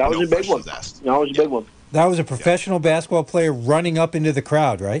that was a big one. Asked. That was a big one. That was a professional basketball player running up into the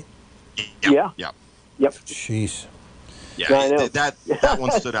crowd, right? Yep. Jeez. Yeah, that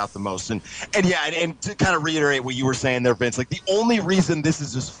one stood out the most, and to kind of reiterate what you were saying there, Vince, like the only reason this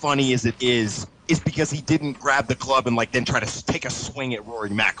is as funny as it is because he didn't grab the club and like then try to take a swing at Rory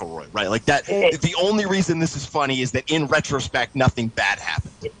McIlroy, right? Like that. The only reason this is funny is that in retrospect, nothing bad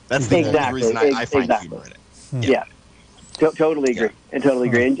happened. That's the only reason I find humor in it. Yeah. Totally agree. And totally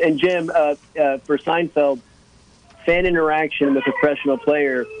agree. And Jim, for Seinfeld, fan interaction with a professional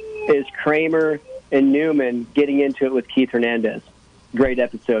player is Kramer and Newman getting into it with Keith Hernandez. Great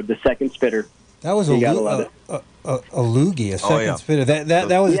episode. The second spitter. That was a loogie, a second spitter.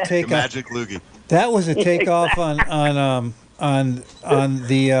 That was a takeoff. Magic loogie. That was a takeoff on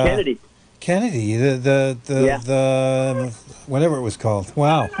the Kennedy. the whatever it was called.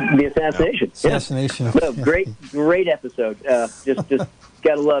 Wow. The assassination. Assassination. Yeah. No, great episode. Just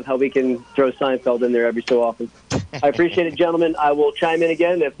gotta love how we can throw Seinfeld in there every so often. I appreciate it, gentlemen. I will chime in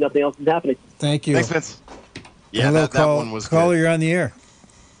again if nothing else is happening. Thank you. Thanks, Vince. Yeah, Hello, that one was caller, good. you're on the air.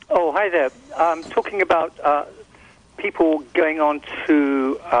 Oh, hi there. Talking about people going on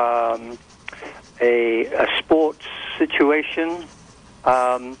to a sports situation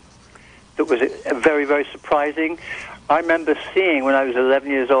that was very, very surprising. I remember seeing when I was 11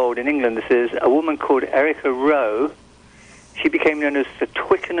 years old in England, this is a woman called Erica Rowe. She became known as the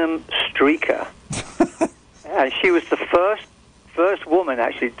Twickenham Streaker. And she was the first woman,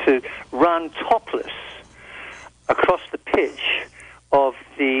 actually, to run topless across the pitch of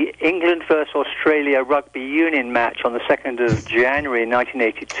the England versus Australia rugby union match on the 2nd of January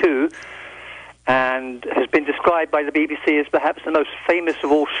 1982, and has been described by the BBC as perhaps the most famous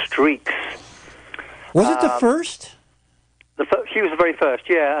of all streaks. Was it the first? She was the very first,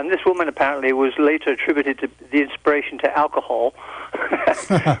 yeah. And this woman apparently was later attributed to the inspiration to alcohol.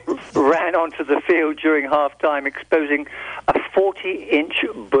 Ran onto the field during half-time, exposing a 40-inch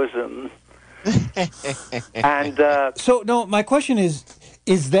bosom. And so, no, my question is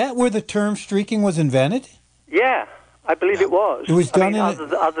that where the term streaking was invented? Yeah, I believe it was. It was done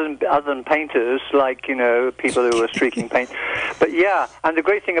other than painters, like, people who were streaking paint. But yeah, and the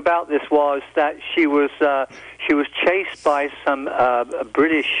great thing about this was that she was chased by some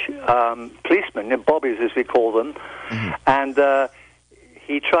British policemen, bobbies as we call them, and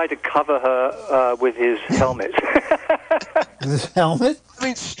he tried to cover her with his helmet. His helmet? I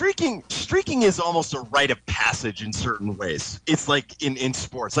mean, streaking is almost a rite of passage in certain ways. It's like in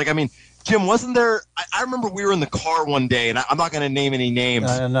sports. Like, I mean, Jim, wasn't there? I remember we were in the car one day, and I'm not going to name any names.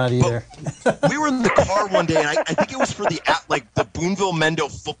 I'm not either. We were in the car one day, and I think it was for the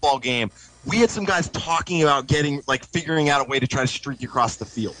Boonville-Mendo football game. We had some guys talking about figuring out a way to try to streak across the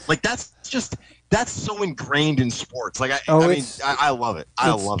field. Like, that's so ingrained in sports. Like, I love it.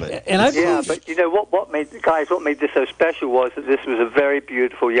 I love it. And but what made this so special was that this was a very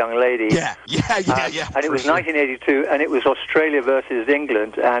beautiful young lady. Yeah. And it was 1982, and it was Australia versus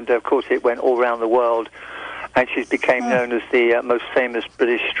England, and of course it went all around the world, and she became known as the most famous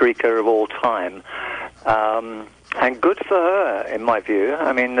British streaker of all time. And good for her, in my view.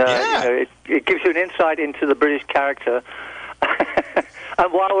 I mean, it gives you an insight into the British character.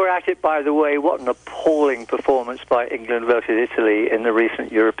 And while we're at it, by the way, what an appalling performance by England versus Italy in the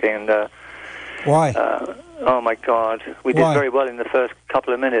recent European... Why? Oh, my God. We did very well in the first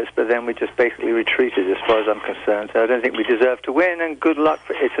couple of minutes, but then we just basically retreated, as far as I'm concerned. So I don't think we deserve to win, and good luck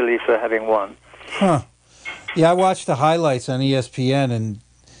for Italy for having won. Huh. Yeah, I watched the highlights on ESPN, and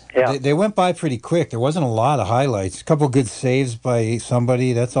they went by pretty quick. There wasn't a lot of highlights. A couple good saves by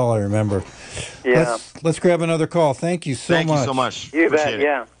somebody. That's all I remember. Yeah. Let's grab another call. Thank you so much. Thank you so much. You bet,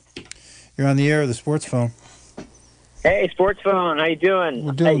 yeah. You're on the air of the Sports Phone. Hey, Sports Phone. How you doing?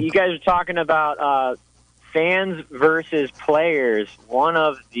 We're doing. You guys are talking about fans versus players. One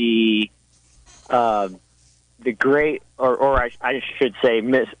of the great, or I should say,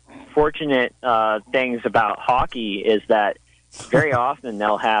 misfortunate things about hockey is that very often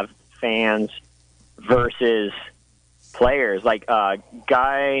they'll have fans versus players. Like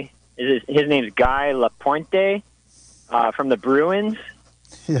his name's Guy Lapointe from the Bruins.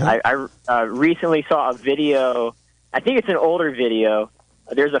 Yeah. I recently saw a video. I think it's an older video.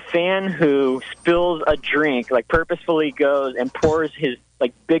 There's a fan who spills a drink, purposefully goes and pours his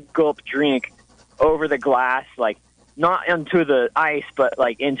big gulp drink over the glass, not into the ice, but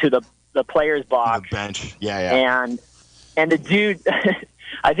into the player's box. The bench. Yeah. And the dude,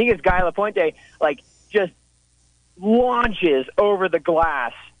 I think it's Guy Lapointe, just launches over the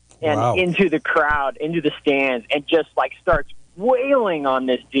glass and into the crowd, into the stands, and just starts wailing on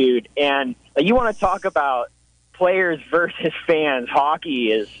this dude. And you want to talk about players versus fans?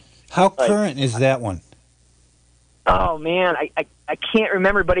 Hockey is... How current is that one? Oh, man, I can't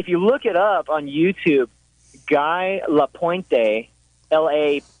remember. But if you look it up on YouTube, Guy Lapointe,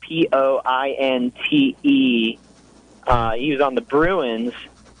 Lapointe, he was on the Bruins.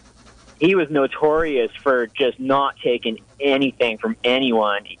 He was notorious for just not taking anything from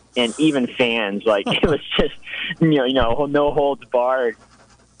anyone, and even fans. It was just, no holds barred.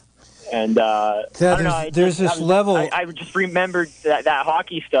 And I don't know. There's this level. I just remembered that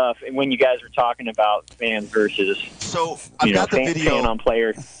hockey stuff, and when you guys were talking about fans versus, I've got the video fan on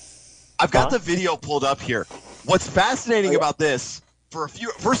player. I've got the video pulled up here. What's fascinating about this?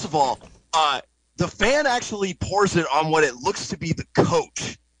 First of all, the fan actually pours it on what it looks to be the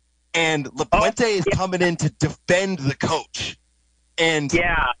coach. and LaPuente is coming in to defend the coach. And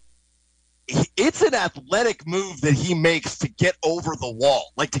it's an athletic move that he makes to get over the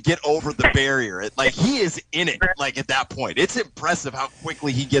wall, like to get over the barrier. Like he is in it, like at that point. It's impressive how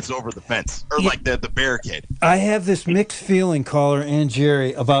quickly he gets over the fence or like the barricade. I have this mixed feeling, caller and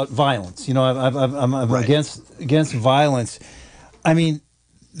Jerry, about violence. You know, I'm against violence. I mean,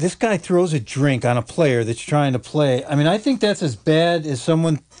 this guy throws a drink on a player that's trying to play. I mean, I think that's as bad as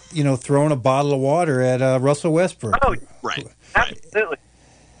someone, you know, throwing a bottle of water at Russell Westbrook. Oh, right. Absolutely.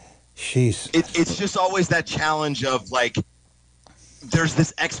 Jeez. It's just always that challenge of like, there's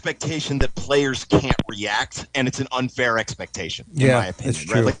this expectation that players can't react, and it's an unfair expectation. In my opinion, that's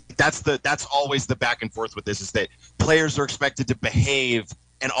true. Right? Like, that's always the back and forth with this, is that players are expected to behave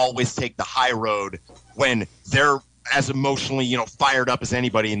and always take the high road when they're as emotionally, you know, fired up as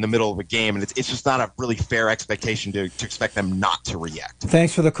anybody in the middle of a game, and it's just not a really fair expectation to expect them not to react.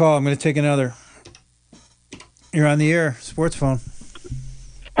 Thanks for the call. I'm going to take another. You're on the air, Sports Phone.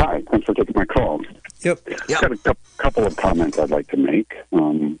 Hi, thanks for taking my call. Yep. I've got a couple of comments I'd like to make.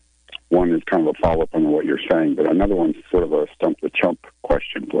 One is kind of a follow-up on what you're saying, but another one's sort of a stump the chump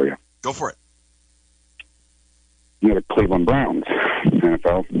question for you. Go for it. You know, the Cleveland Browns,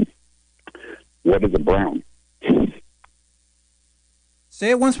 NFL. What is a Brown?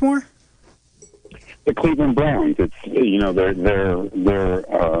 Say it once more. The Cleveland Browns. It's, you know, their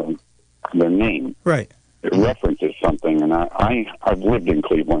name. Right. It references something, and I've lived in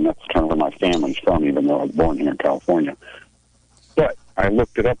Cleveland. That's kind of where my family's from, even though I was born here in California. But I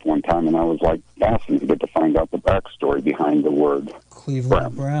looked it up one time, and I was like fascinated to find out the backstory behind the word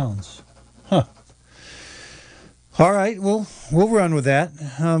Cleveland Browns. Huh. All right, we'll run with that.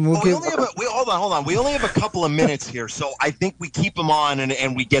 Hold on. We only have a couple of minutes here, so I think we keep them on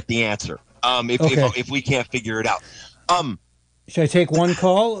and we get the answer. If we can't figure it out. Should I take one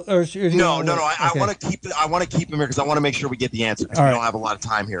call or no? I want to keep it. I want to keep him here because I want to make sure we get the answer because we don't have a lot of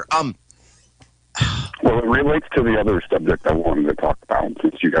time here. Well, it relates to the other subject I wanted to talk about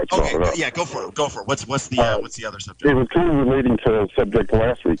since you guys brought it up. Yeah, go for it. What's the other subject? It was kind of relating to a subject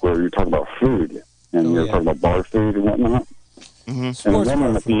last week where you were talking about food and you were talking about bar food and whatnot. Mm-hmm. And the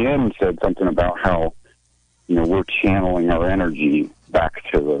woman at the end said something about how, you know, we're channeling our energy back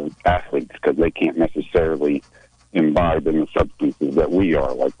to the athletes because they can't necessarily imbibe in the substances that we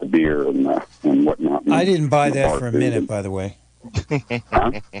are, like the beer and whatnot. I didn't buy that for a minute, by the way.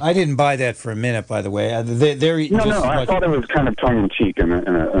 Huh? I didn't buy that for a minute, by the way. They're eating I thought it was kind of tongue in cheek in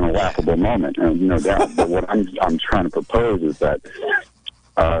a laughable moment, no doubt. But what I'm trying to propose is that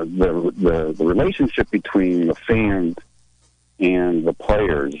the relationship between the fans and the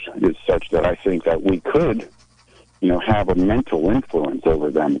players is such that I think that we could, you know, have a mental influence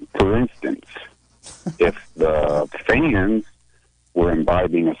over them. For instance, if the fans were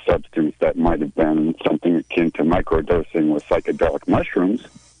imbibing a substance that might have been something akin to microdosing with psychedelic mushrooms,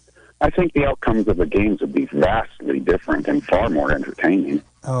 I think the outcomes of the games would be vastly different and far more entertaining.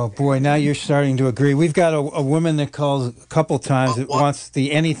 Oh, boy, now you're starting to agree. We've got a woman that calls a couple times that wants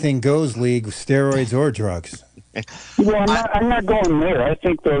the Anything Goes League, steroids or drugs. Well, I'm not going there. I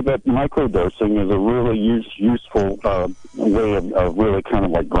think, though, that microdosing is a really useful way of really kind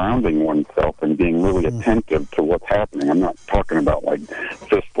of like grounding oneself and being really attentive to what's happening. I'm not talking about like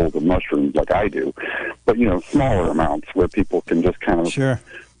fistfuls of mushrooms like I do, but, you know, smaller amounts where people can just kind of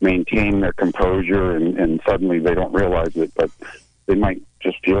maintain their composure and suddenly they don't realize it, but they might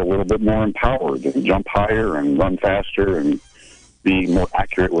just feel a little bit more empowered and jump higher and run faster and be more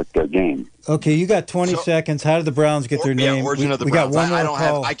accurate with their game. Okay, you got 20 seconds. How did the Browns get their name? Origin of the Browns. Got one more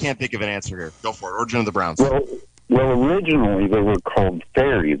call. I can't think of an answer here. Go for it. Origin of the Browns. Well, originally they were called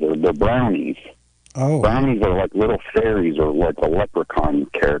fairies, or the brownies. Oh. Brownies are like little fairies or like a leprechaun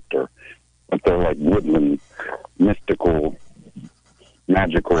character. But they're like woodland, mystical,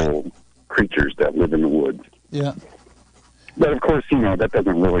 magical creatures that live in the woods. Yeah. But, of course, you know, that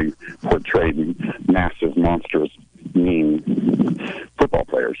doesn't really portray massive, monstrous, mean football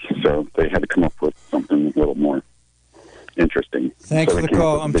players. So they had to come up with something a little more interesting. Thanks for the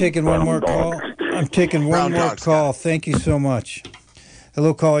call. I'm taking one more call. Thank you so much.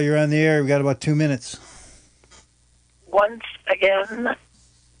 Hello, caller. You're on the air. We've got about 2 minutes. Once again,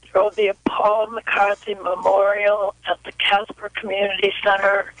 throw the Paul McCarthy Memorial at the Casper Community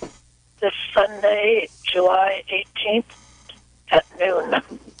Center this Sunday, July 18th at noon.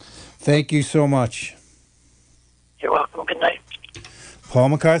 Thank you so much. You're welcome. Good night. Paul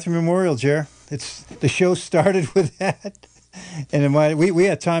McCarthy Memorial, Jer. The show started with that, and we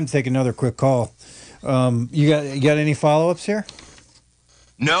had time to take another quick call. You got any follow-ups here?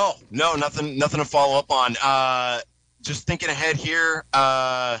 No, nothing to follow up on. Just thinking ahead here.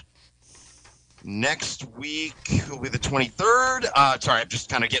 Next week will be the 23rd. Sorry, I'm just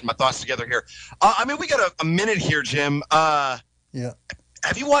kind of getting my thoughts together here. We got a minute here, Jim. Yeah.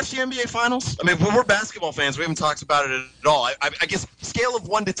 Have you watched the NBA Finals? I mean, we're basketball fans. We haven't talked about it at all. I guess scale of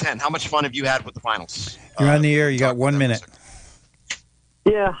 1 to 10, how much fun have you had with the finals? You're on the air. You got 1 minute.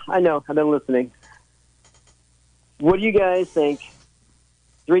 Yeah, I know. I've been listening. What do you guys think?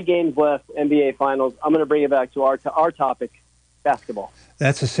 3 games left, NBA Finals. I'm going to bring it back to our topic, basketball.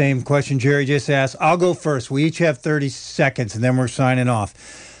 That's the same question Jerry just asked. I'll go first. We each have 30 seconds, and then we're signing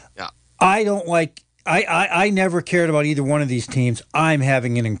off. Yeah. I don't like... I never cared about either one of these teams. I'm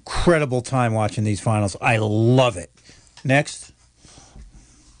having an incredible time watching these finals. I love it. Next.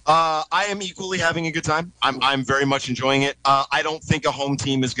 I am equally having a good time. I'm very much enjoying it. I don't think a home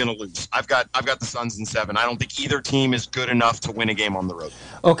team is going to lose. I've got the Suns in 7. I don't think either team is good enough to win a game on the road.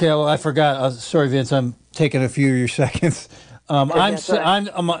 Okay, well, I forgot. Sorry, Vince. I'm taking a few of your seconds. I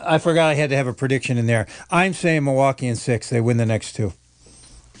forgot I had to have a prediction in there. I'm saying Milwaukee in 6. They win the next 2.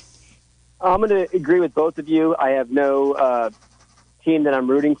 I'm going to agree with both of you. I have no team that I'm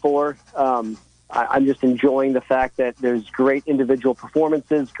rooting for. I'm just enjoying the fact that there's great individual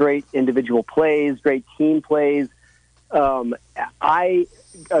performances, great individual plays, great team plays. I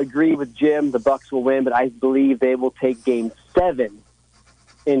agree with Jim. The Bucks will win, but I believe they will take Game 7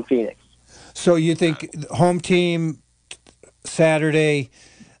 in Phoenix. So you think home team Saturday,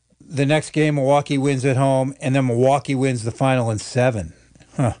 the next game Milwaukee wins at home, and then Milwaukee wins the final in 7?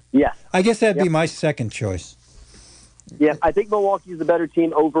 Huh. Yeah. I guess that'd be my second choice. Yeah, I think Milwaukee's the better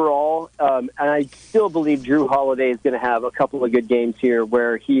team overall, and I still believe Drew Holiday is going to have a couple of good games here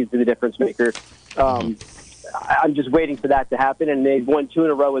where he's the difference maker. I'm just waiting for that to happen, and they've won 2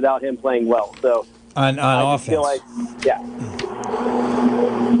 in a row without him playing well. So on offense, feel like, yeah.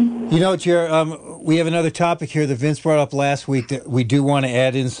 You know, Jared, we have another topic here that Vince brought up last week that we do want to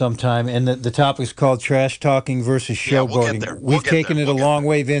add in sometime, and the topic is called trash talking versus showboating. We've taken it a long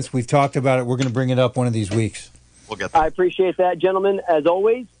way, Vince. We've talked about it. We're going to bring it up one of these weeks. We'll get there. I appreciate that, gentlemen. As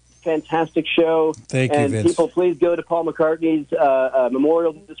always, fantastic show. Thank you, Vince. And people, please go to Paul McCartney's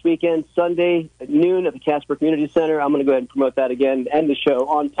memorial this weekend, Sunday at noon at the Casper Community Center. I'm going to go ahead and promote that again, end the show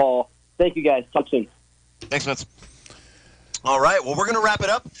on Paul. Thank you, guys. Talk soon. Thanks, Vince. All right, well, we're going to wrap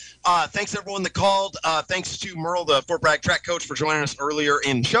it up. Thanks, everyone that called. Thanks to Merle, the Fort Bragg track coach, for joining us earlier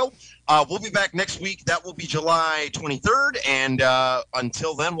in the show. We'll be back next week. That will be July 23rd. And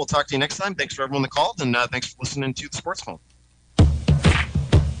until then, we'll talk to you next time. Thanks for everyone that called, and thanks for listening to the Sports Phone.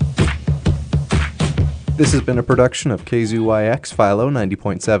 This has been a production of KZYX Philo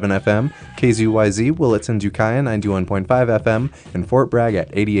 90.7 FM, KZYZ Willits and Ukiah 91.5 FM, and Fort Bragg at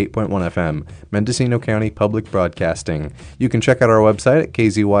 88.1 FM, Mendocino County Public Broadcasting. You can check out our website at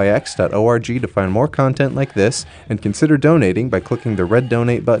kzyx.org to find more content like this, and consider donating by clicking the red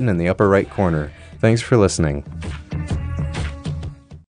donate button in the upper right corner. Thanks for listening.